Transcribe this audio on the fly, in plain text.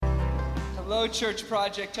Hello, Church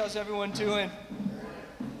Project. How's everyone doing?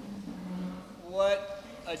 What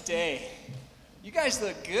a day. You guys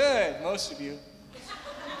look good, most of you.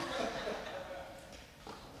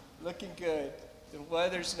 Looking good. The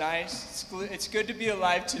weather's nice. It's good to be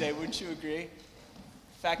alive today, wouldn't you agree?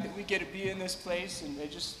 The fact that we get to be in this place and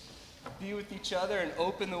just be with each other and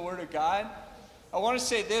open the Word of God. I want to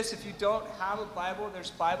say this, if you don't have a Bible,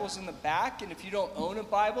 there's Bibles in the back, and if you don't own a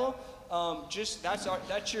Bible,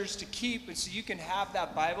 that's yours to keep, and so you can have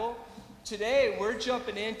that Bible. Today, we're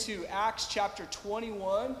jumping into Acts chapter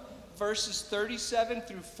 21, verses 37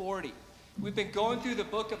 through 40. We've been going through the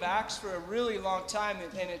book of Acts for a really long time,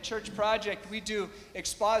 and at Church Project, we do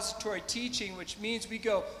expository teaching, which means we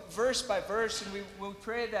go verse by verse, and we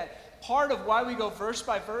pray that part of why we go verse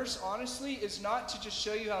by verse, honestly, is not to just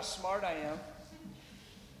show you how smart I am.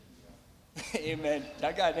 Amen.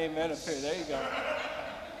 I got an amen up here. There you go.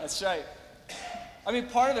 That's right. I mean,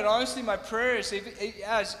 part of it, honestly, my prayer is,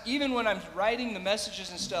 even when I'm writing the messages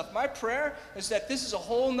and stuff, my prayer is that this is a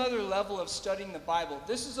whole nother level of studying the Bible.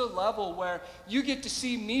 This is a level where you get to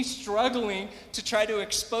see me struggling to try to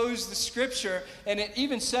expose the Scripture, and it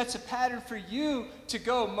even sets a pattern for you to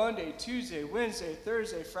go Monday, Tuesday, Wednesday,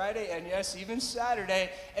 Thursday, Friday, and yes, even Saturday,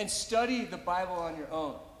 and study the Bible on your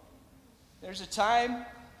own. There's a time,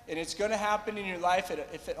 and it's going to happen in your life,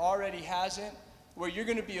 if it already hasn't, where you're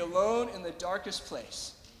going to be alone in the darkest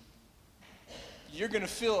place. You're going to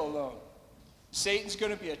feel alone. Satan's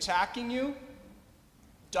going to be attacking you.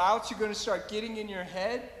 Doubts are going to start getting in your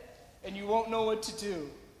head, and you won't know what to do.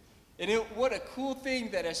 And what a cool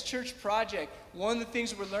thing that as Church Project, one of the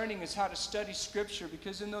things we're learning is how to study Scripture,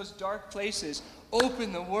 because in those dark places,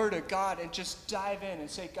 open the Word of God and just dive in and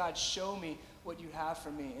say, God, show me what you have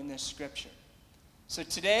for me in this Scripture. So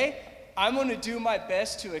today, I'm going to do my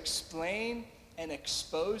best to explain and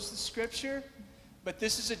expose the Scripture, but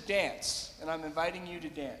this is a dance, and I'm inviting you to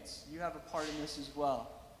dance. You have a part in this as well.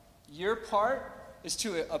 Your part is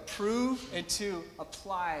to approve and to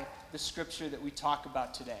apply the Scripture that we talk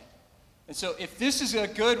about today. And so if this is a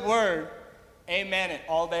good word, amen it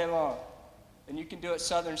all day long. And you can do it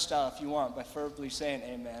Southern style if you want by verbally saying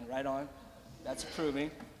amen. Right on. That's approving.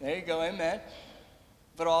 There you go, amen.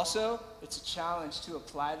 But also, it's a challenge to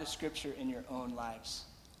apply the Scripture in your own lives.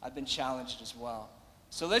 I've been challenged as well.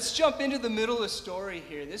 So let's jump into the middle of the story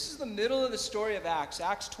here. This is the middle of the story of Acts.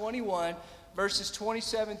 Acts 21, verses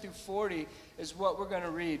 27 through 40 is what we're going to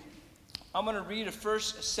read. I'm going to read a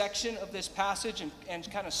first section of this passage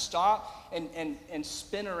and kind of stop and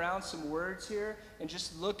spin around some words here and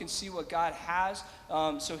just look and see what God has.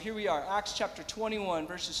 So here we are. Acts chapter 21,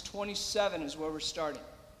 verses 27 is where we're starting.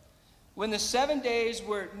 When the 7 days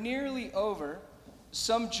were nearly over,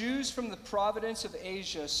 some Jews from the province of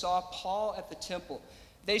Asia saw Paul at the temple.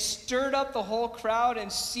 They stirred up the whole crowd and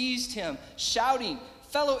seized him, shouting,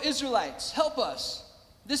 "Fellow Israelites, help us!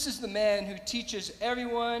 This is the man who teaches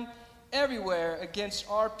everyone, everywhere, against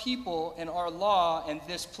our people and our law and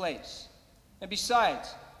this place. And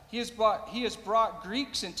besides, he has brought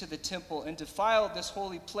Greeks into the temple and defiled this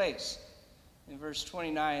holy place." In verse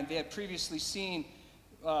 29, they had previously seen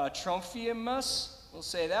Trophimus, we'll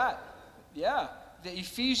say that, the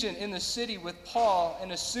Ephesian in the city with Paul,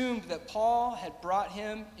 and assumed that Paul had brought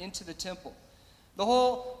him into the temple. The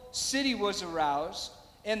whole city was aroused,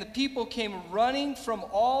 and the people came running from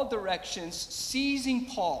all directions, seizing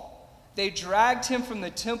Paul. They dragged him from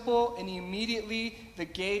the temple, and immediately the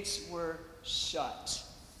gates were shut.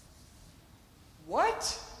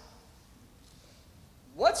 What?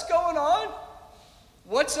 What's going on?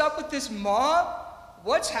 What's up with this mob?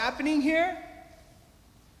 What's happening here?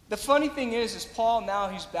 The funny thing is Paul now,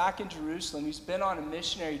 he's back in Jerusalem. He's been on a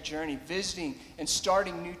missionary journey, visiting and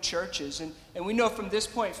starting new churches. And we know from this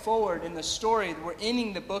point forward in the story, we're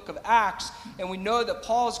ending the book of Acts, and we know that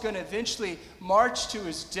Paul's going to eventually march to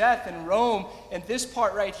his death in Rome. And this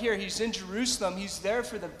part right here, he's in Jerusalem. He's there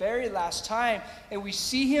for the very last time. And we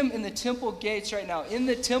see him in the temple gates right now, in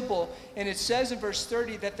the temple. And it says in verse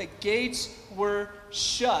 30 that the gates were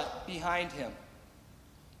shut behind him.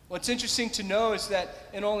 What's interesting to know is that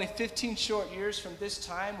in only 15 short years from this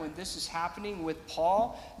time when this is happening with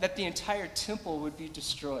Paul, that the entire temple would be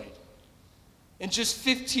destroyed. In just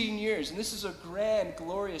 15 years, and this is a grand,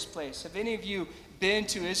 glorious place. Have any of you been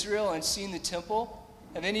to Israel and seen the temple?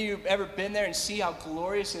 Have any of you ever been there and see how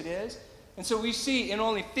glorious it is? And so we see in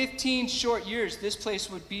only 15 short years, this place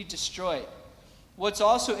would be destroyed. What's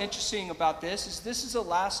also interesting about this is the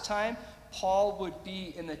last time Paul would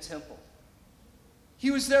be in the temple. He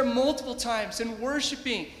was there multiple times and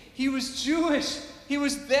worshiping. He was Jewish. He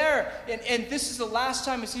was there. And this is the last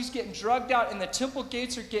time as he's getting drugged out and the temple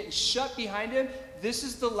gates are getting shut behind him. this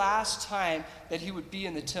is the last time that he would be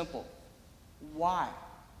in the temple. Why?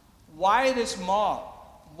 Why this mob?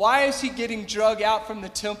 Why is he getting dragged out from the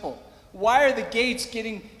temple? Why are the gates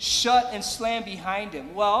getting shut and slammed behind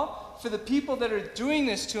him? Well, for the people that are doing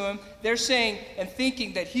this to him, they're saying and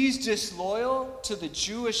thinking that he's disloyal to the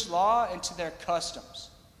Jewish law and to their customs.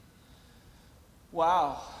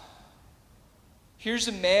 Wow. Here's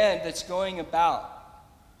a man that's going about,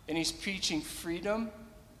 and he's preaching freedom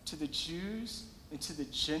to the Jews and to the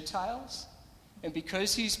Gentiles. And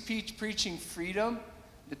because he's preaching freedom,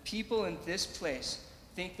 the people in this place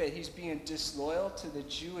think that he's being disloyal to the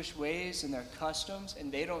Jewish ways and their customs,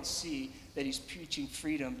 and they don't see that he's preaching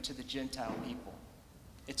freedom to the Gentile people.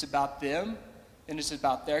 It's about them, and it's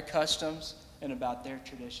about their customs and about their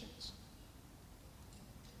traditions.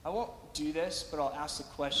 I won't do this, but I'll ask the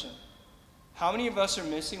question. How many of us are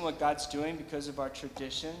missing what God's doing because of our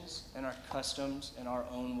traditions and our customs and our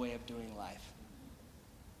own way of doing life?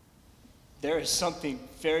 There is something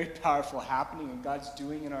very powerful happening and God's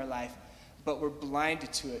doing in our life, but we're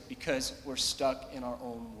blinded to it because we're stuck in our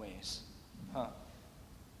own ways.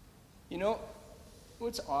 You know,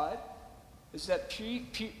 what's odd is that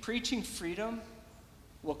preaching freedom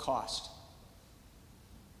will cost.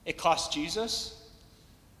 It cost Jesus.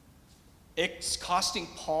 It's costing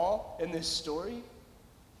Paul in this story.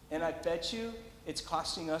 And I bet you it's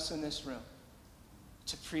costing us in this room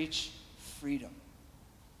to preach freedom.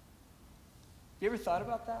 You ever thought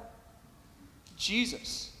about that?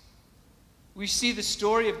 Jesus. We see the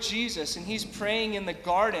story of Jesus, and he's praying in the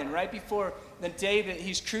garden right before the day that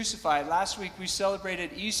he's crucified. Last week we celebrated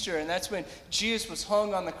Easter, and that's when Jesus was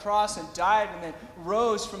hung on the cross and died and then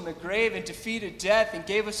rose from the grave and defeated death and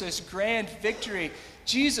gave us this grand victory.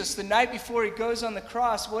 Jesus, the night before he goes on the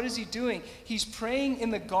cross, what is he doing? He's praying in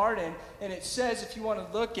the garden, and it says, if you want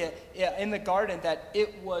to look at in the garden, that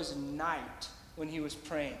it was night when he was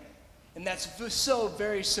praying. And that's so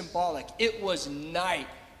very symbolic. It was night.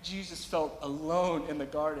 Jesus felt alone in the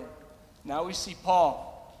garden. Now we see Paul,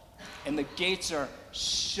 and the gates are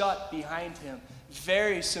shut behind him.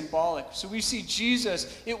 Very symbolic. So we see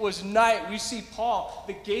Jesus, it was night. We see Paul,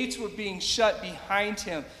 the gates were being shut behind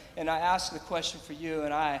him. And I ask the question for you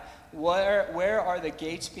and I, where are the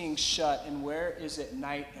gates being shut, and where is it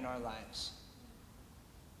night in our lives?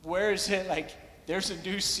 Where is it like there's a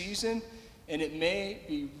new season, and it may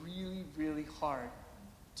be really, really hard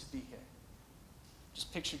to be here?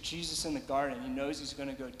 Just picture Jesus in the garden. He knows he's going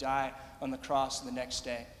to go die on the cross the next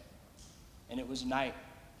day. And it was night.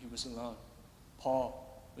 He was alone.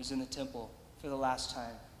 Paul was in the temple for the last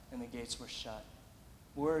time, and the gates were shut.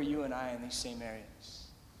 Where are you and I in these same areas?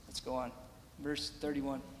 Let's go on. Verse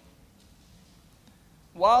 31.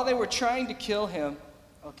 While they were trying to kill him,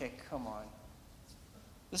 okay, come on.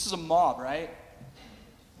 This is a mob, right?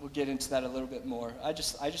 We'll get into that a little bit more. I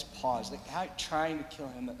just paused. Like, how trying to kill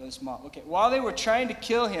him at this mob? Okay, while they were trying to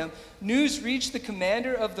kill him, news reached the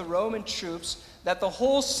commander of the Roman troops that the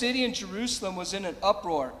whole city in Jerusalem was in an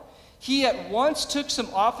uproar. He at once took some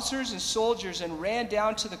officers and soldiers and ran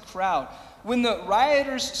down to the crowd. When the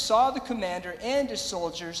rioters saw the commander and his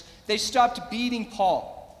soldiers, they stopped beating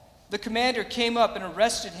Paul. The commander came up and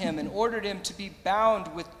arrested him and ordered him to be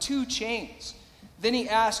bound with 2 chains. Then he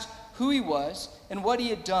asked who he was and what he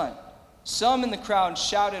had done. Some in the crowd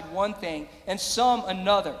shouted one thing and some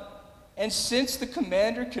another. And since the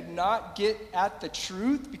commander could not get at the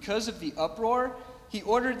truth because of the uproar, he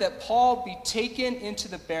ordered that Paul be taken into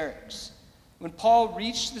the barracks. When Paul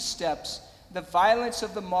reached the steps, the violence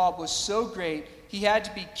of the mob was so great he had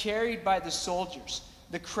to be carried by the soldiers.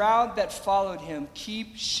 The crowd that followed him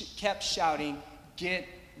kept shouting, "Get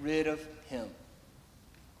rid of him."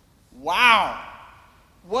 Wow!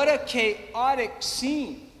 What a chaotic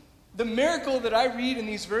scene. The miracle that I read in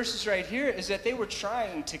these verses right here is that they were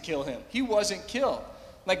trying to kill him. He wasn't killed.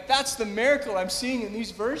 Like, that's the miracle I'm seeing in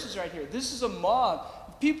these verses right here. This is a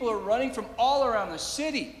mob. People are running from all around the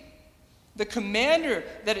city. The commander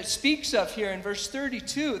that it speaks of here in verse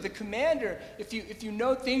 32, the commander, if you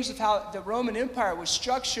know things of how the Roman Empire was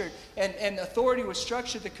structured and authority was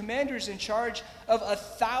structured, the commander is in charge of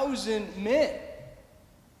 1,000 men.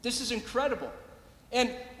 This is incredible. And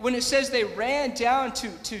when it says they ran down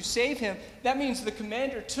to save him, that means the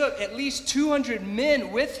commander took at least 200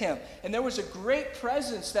 men with him. And there was a great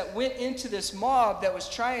presence that went into this mob that was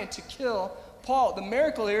trying to kill Paul. The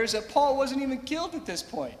miracle here is that Paul wasn't even killed at this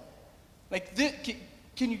point. Like,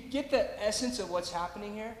 can you get the essence of what's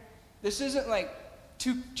happening here? This isn't like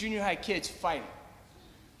 2 junior high kids fighting.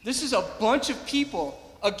 This is a bunch of people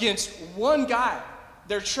against one guy.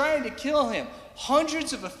 They're trying to kill him.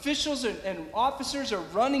 Hundreds of officials and officers are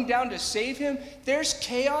running down to save him. There's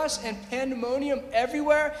chaos and pandemonium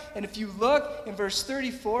everywhere. And if you look in verse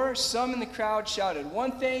 34, some in the crowd shouted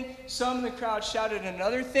one thing, some in the crowd shouted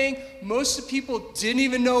another thing. Most of the people didn't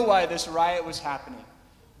even know why this riot was happening.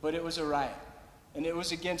 But it was a riot, and it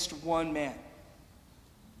was against one man.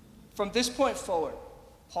 From this point forward,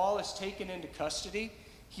 Paul is taken into custody.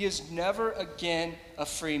 He is never again a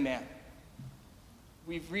free man.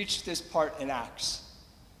 We've reached this part in Acts.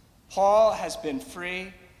 Paul has been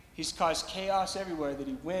free. He's caused chaos everywhere that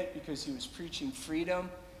he went because he was preaching freedom.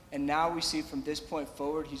 And now we see from this point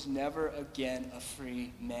forward, he's never again a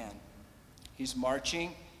free man. He's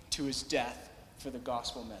marching to his death for the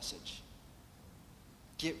gospel message.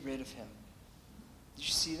 Get rid of him. Did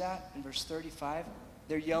you see that in verse 35?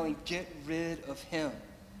 They're yelling, get rid of him.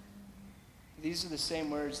 These are the same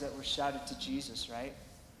words that were shouted to Jesus, right?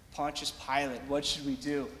 Pontius Pilate, what should we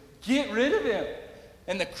do? Get rid of him.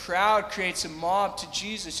 And the crowd creates a mob to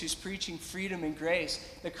Jesus, who's preaching freedom and grace.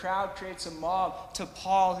 The crowd creates a mob to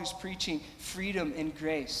Paul, who's preaching freedom and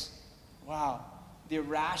grace. Wow. The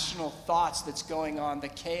irrational thoughts that's going on, the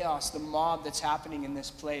chaos, the mob that's happening in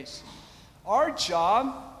this place. Our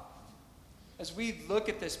job, as we look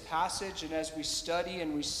at this passage and as we study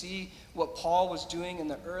and we see what Paul was doing and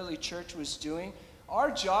the early church was doing, our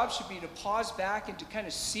job should be to pause back and to kind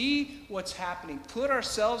of see what's happening, put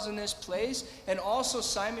ourselves in this place, and also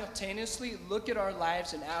simultaneously look at our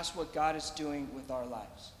lives and ask what God is doing with our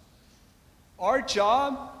lives. Our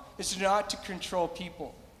job is not to control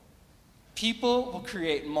people. People will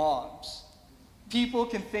create mobs. People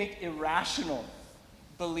can think irrational.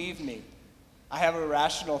 Believe me, I have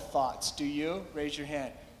irrational thoughts. Do you? Raise your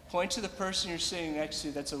hand. Point to the person you're sitting next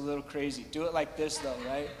to that's a little crazy. Do it like this, though,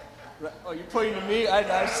 right? Oh, you're pointing to me?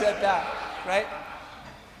 I said that, right?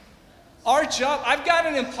 Our job, I've got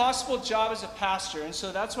an impossible job as a pastor, and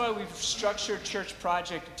so that's why we've structured Church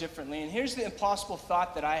Project differently. And here's the impossible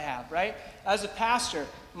thought that I have, right? As a pastor,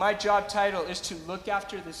 my job title is to look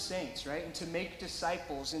after the saints, right? And to make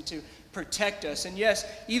disciples and to protect us. And yes,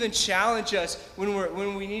 even challenge us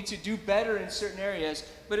when we need to do better in certain areas.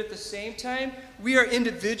 But at the same time, we are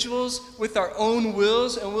individuals with our own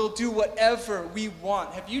wills, and we'll do whatever we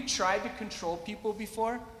want. Have you tried to control people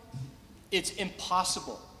before? It's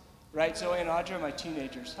impossible. Right, Zoe and Audra, my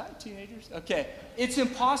teenagers. Hi, teenagers. Okay, it's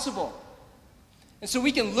impossible. And so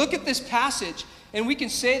we can look at this passage and we can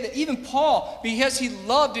say that even Paul, because he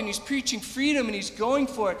loved and he's preaching freedom and he's going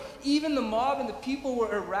for it, even the mob and the people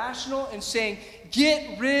were irrational and saying,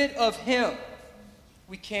 get rid of him.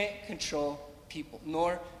 We can't control people,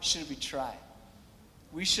 nor should we try.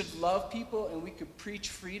 We should love people and we could preach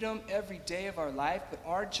freedom every day of our life, but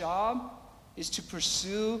our job is to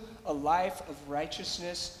pursue a life of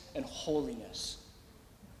righteousness and holiness.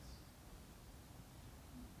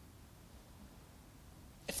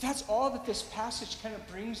 If that's all that this passage kind of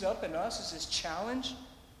brings up in us is this challenge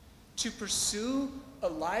to pursue a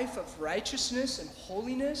life of righteousness and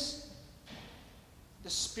holiness, the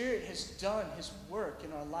Spirit has done his work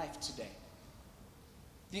in our life today.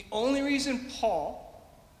 The only reason Paul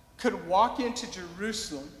could walk into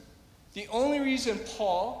Jerusalem, the only reason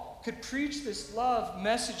Paul could preach this love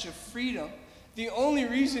message of freedom, the only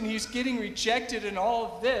reason he's getting rejected in all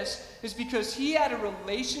of this is because he had a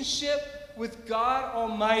relationship with God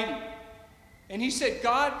Almighty. And he said,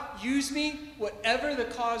 God, use me, whatever the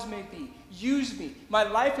cause may be. Use me. My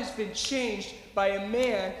life has been changed by a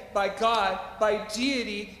man, by God, by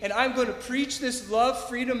deity, and I'm going to preach this love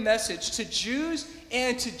freedom message to Jews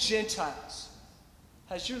and to Gentiles.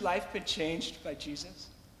 Has your life been changed by Jesus?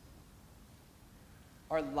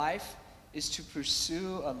 Our life is to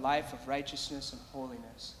pursue a life of righteousness and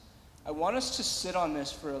holiness. I want us to sit on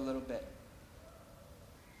this for a little bit.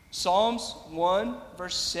 Psalms 1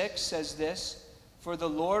 verse 6 says this, "For the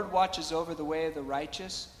Lord watches over the way of the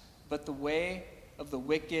righteous, but the way of the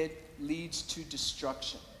wicked leads to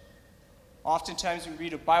destruction." Oftentimes we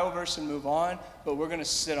read a Bible verse and move on, but we're going to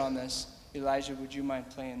sit on this. Elijah, would you mind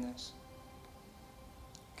playing this?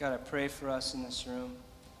 God, I pray for us in this room.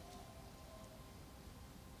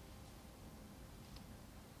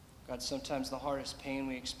 God, sometimes the hardest pain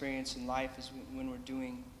we experience in life is when we're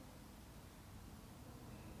doing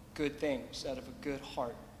good things out of a good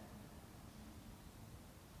heart.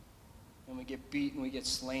 And we get beaten, we get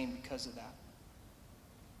slain because of that.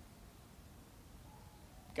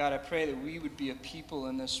 God, I pray that we would be a people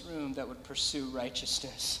in this room that would pursue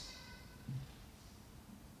righteousness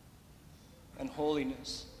and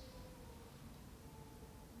holiness.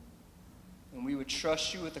 And we would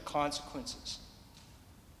trust you with the consequences.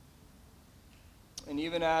 And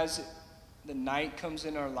even as the night comes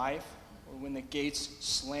in our life, or when the gates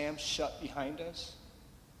slam shut behind us,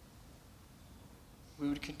 we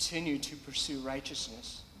would continue to pursue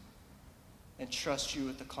righteousness and trust you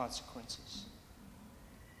with the consequences.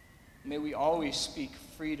 May we always speak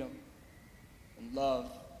freedom and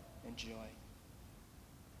love and joy.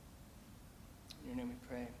 In your name we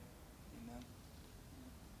pray.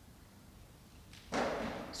 Amen.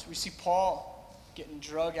 So we see Paul getting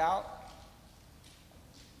drug out,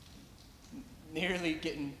 nearly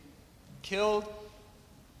getting killed.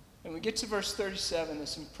 And we get to verse 37,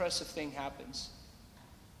 this impressive thing happens.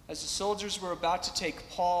 As the soldiers were about to take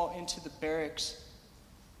Paul into the barracks,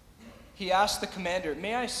 he asked the commander,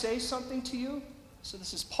 "May I say something to you?" So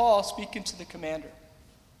this is Paul speaking to the commander.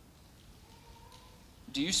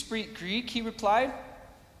 "Do you speak Greek?" he replied.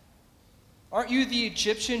 "Aren't you the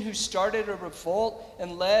Egyptian who started a revolt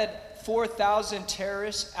and led 4,000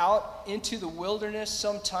 terrorists out into the wilderness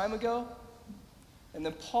some time ago?" And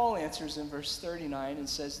then Paul answers in verse 39 and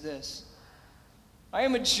says this, "I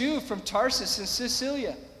am a Jew from Tarsus in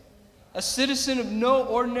Cilicia, a citizen of no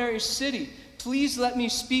ordinary city. Please let me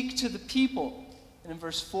speak to the people." And in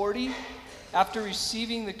verse 40, after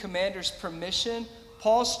receiving the commander's permission,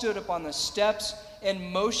 Paul stood up on the steps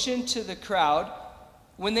and motioned to the crowd.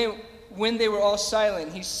 When they were all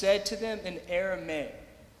silent, he said to them in Aramaic.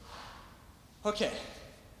 Okay,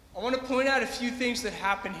 I want to point out a few things that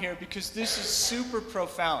happen here because this is super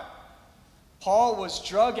profound. Paul was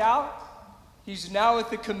drug out. He's now with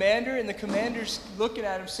the commander, and the commander's looking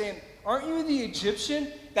at him saying, "Aren't you the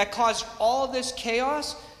Egyptian that caused all this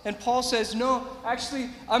chaos?" And Paul says, "No, actually,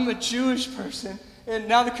 I'm a Jewish person." And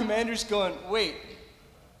now the commander's going, "Wait,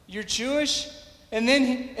 you're Jewish?" And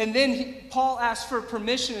then Paul asks for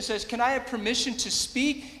permission and says, "Can I have permission to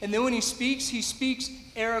speak?" And then when he speaks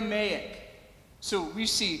Aramaic. So we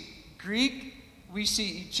see Greek, we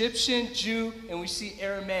see Egyptian, Jew, and we see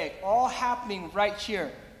Aramaic, all happening right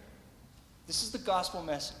here. This is the gospel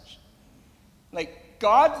message. Like,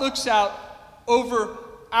 God looks out over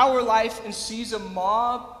our life and sees a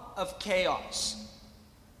mob of chaos.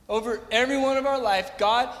 Over every one of our life,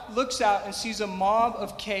 God looks out and sees a mob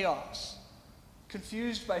of chaos,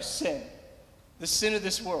 confused by sin, the sin of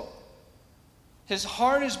this world. His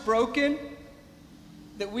heart is broken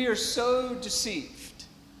that we are so deceived,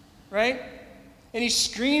 right? And he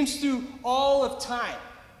screams through all of time,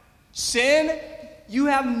 "Sin, you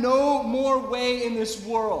have no more way in this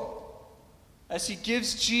world." As he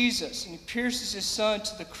gives Jesus and he pierces his son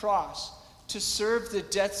to the cross to serve the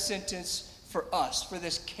death sentence for us, for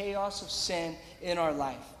this chaos of sin in our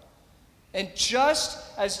life. And just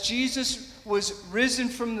as Jesus was risen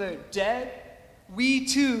from the dead, we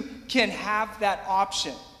too can have that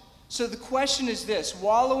option. So the question is this: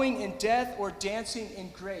 wallowing in death or dancing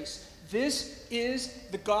in grace? This is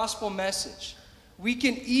the gospel message. We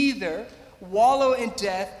can either wallow in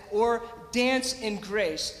death or dance in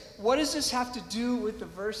grace. What does this have to do with the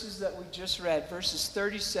verses that we just read, verses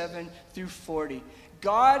 37 through 40?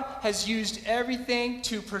 God has used everything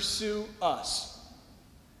to pursue us.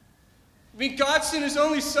 I mean, God sent his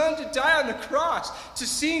only son to die on the cross, to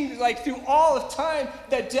see, like, through all of time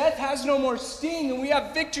that death has no more sting and we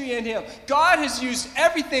have victory in him. God has used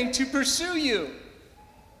everything to pursue you.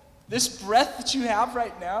 This breath that you have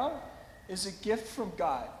right now is a gift from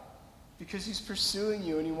God because he's pursuing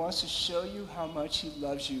you and he wants to show you how much he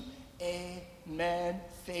loves you. Amen.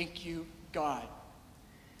 Thank you, God.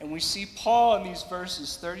 And we see Paul in these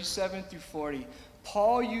verses 37 through 40.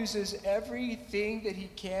 Paul uses everything that he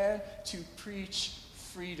can to preach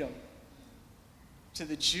freedom. To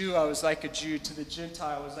the Jew, I was like a Jew. To the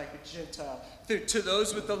Gentile, I was like a Gentile. To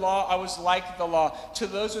those with the law, I was like the law. To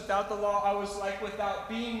those without the law, I was like without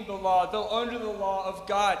being the law, though under the law of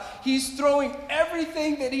God. He's throwing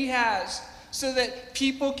everything that he has so that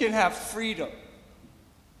people can have freedom.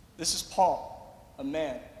 This is Paul, a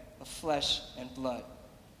man of flesh and blood.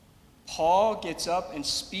 Paul gets up and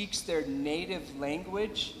speaks their native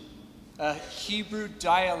language, a Hebrew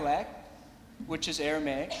dialect, which is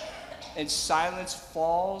Aramaic, and silence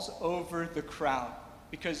falls over the crowd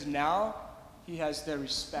because now he has their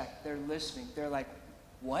respect. They're listening. They're like,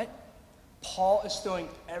 what? Paul is throwing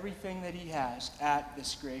everything that he has at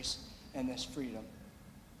this grace and this freedom.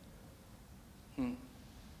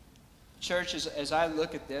 Church, as I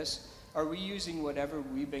look at this, are we using whatever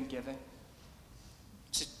we've been given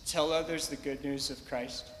to tell others the good news of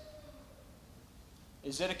Christ?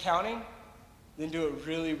 Is it accounting? Then do it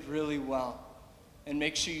really, really well. And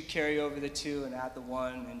make sure you carry over the 2 and add the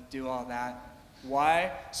 1 and do all that.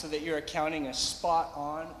 Why? So that your accounting is spot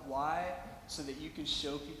on. Why? So that you can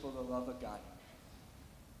show people the love of God.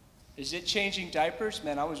 Is it changing diapers?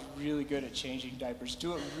 Man, I was really good at changing diapers.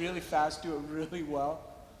 Do it really fast, do it really well.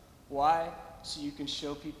 Why? So you can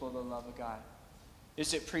show people the love of God.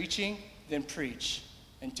 Is it preaching? Then preach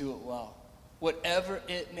and do it well. Whatever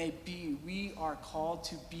it may be, we are called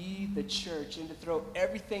to be the church and to throw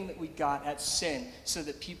everything that we got at sin so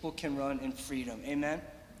that people can run in freedom. Amen?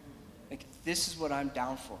 Like, this is what I'm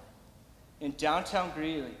down for. In downtown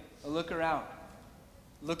Greeley, I look around.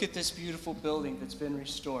 Look at this beautiful building that's been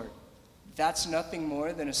restored. That's nothing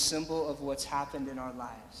more than a symbol of what's happened in our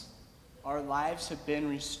lives. Our lives have been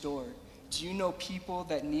restored. Do you know people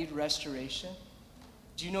that need restoration?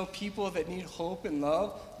 Do you know people that need hope and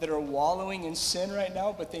love, that are wallowing in sin right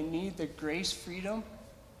now, but they need the grace, freedom?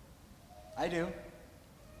 I do.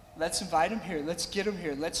 Let's invite them here. Let's get them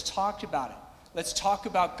here. Let's talk about it. Let's talk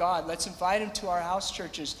about God. Let's invite them to our house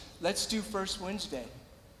churches. Let's do First Wednesday.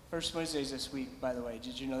 First Wednesday is this week, by the way.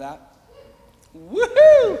 Did you know that?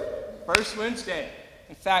 Woohoo! First Wednesday.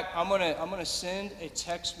 In fact, I'm gonna send a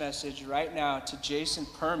text message right now to Jason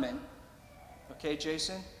Perman. Okay,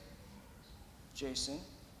 Jason? Jason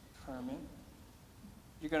Perman.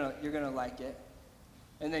 You're gonna like it.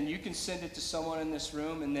 And then you can send it to someone in this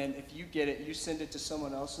room, and then if you get it, you send it to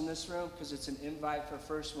someone else in this room, because it's an invite for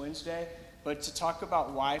First Wednesday. But to talk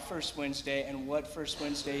about why First Wednesday and what First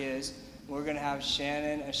Wednesday is, we're gonna have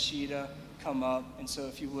Shannon Ashita come up. And so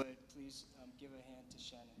if you would, please give a hand to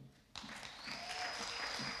Shannon.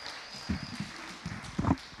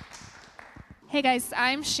 Hey guys,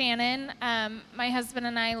 I'm Shannon. My husband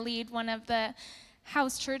and I lead one of the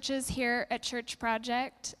house churches here at Church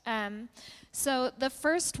Project. So the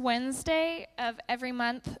first Wednesday of every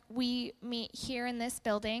month, we meet here in this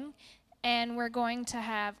building, and we're going to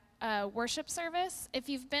have a worship service. If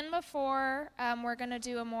you've been before, we're going to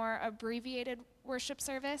do a more abbreviated worship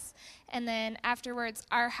service, and then afterwards,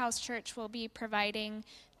 our house church will be providing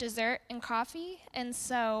dessert and coffee, and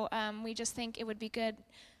so we just think it would be good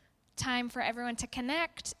time for everyone to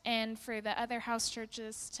connect and for the other house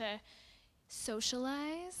churches to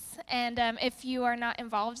socialize. And if you are not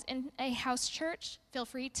involved in a house church, feel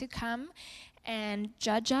free to come and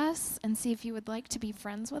judge us and see if you would like to be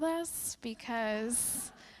friends with us,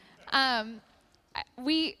 because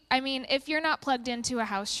if you're not plugged into a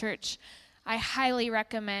house church, I highly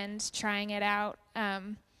recommend trying it out,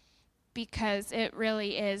 because it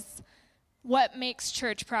really is what makes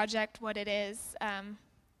Church Project what it is.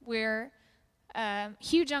 We're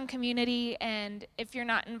huge on community, and if you're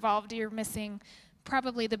not involved, you're missing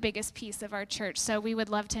probably the biggest piece of our church. So we would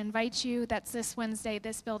love to invite you. That's this Wednesday,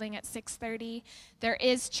 this building at 6:30. There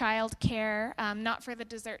is child care, not for the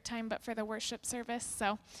dessert time, but for the worship service.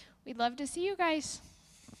 So we'd love to see you guys.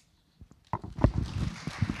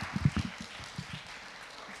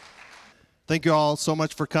 Thank you all so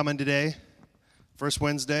much for coming today. First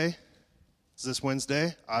Wednesday is this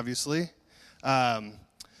Wednesday, obviously.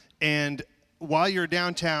 And while you're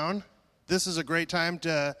downtown, this is a great time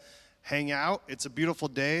to hang out. It's a beautiful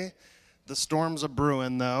day. The storms are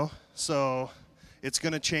brewing, though, so it's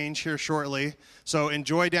going to change here shortly. So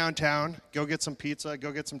enjoy downtown. Go get some pizza.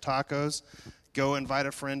 Go get some tacos. Go invite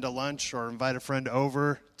a friend to lunch or invite a friend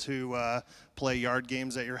over to play yard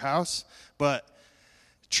games at your house. But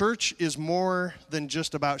church is more than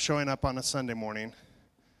just about showing up on a Sunday morning.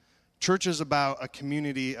 Church is about a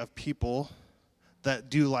community of people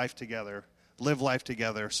that do life together, live life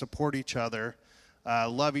together, support each other,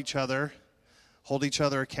 love each other, hold each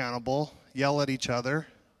other accountable, yell at each other,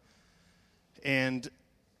 and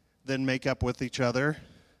then make up with each other.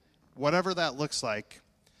 Whatever that looks like,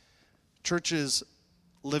 church is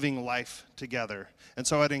living life together. And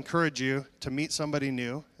so I'd encourage you to meet somebody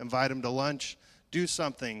new, invite them to lunch, do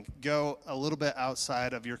something, go a little bit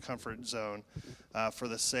outside of your comfort zone for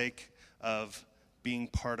the sake of being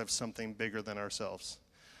part of something bigger than ourselves.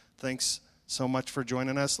 Thanks so much for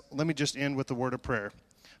joining us. Let me just end with a word of prayer.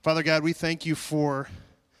 Father God, we thank you for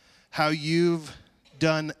how you've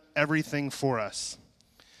done everything for us,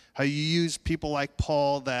 how you use people like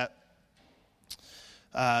Paul that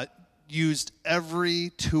used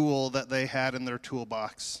every tool that they had in their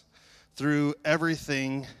toolbox, threw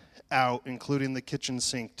everything out, including the kitchen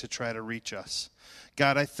sink, to try to reach us.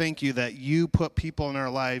 God, I thank you that you put people in our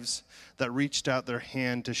lives that reached out their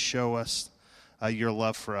hand to show us your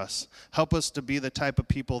love for us. Help us to be the type of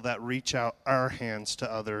people that reach out our hands to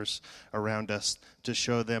others around us to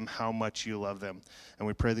show them how much you love them. And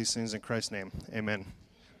we pray these things in Christ's name. Amen.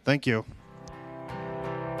 Thank you.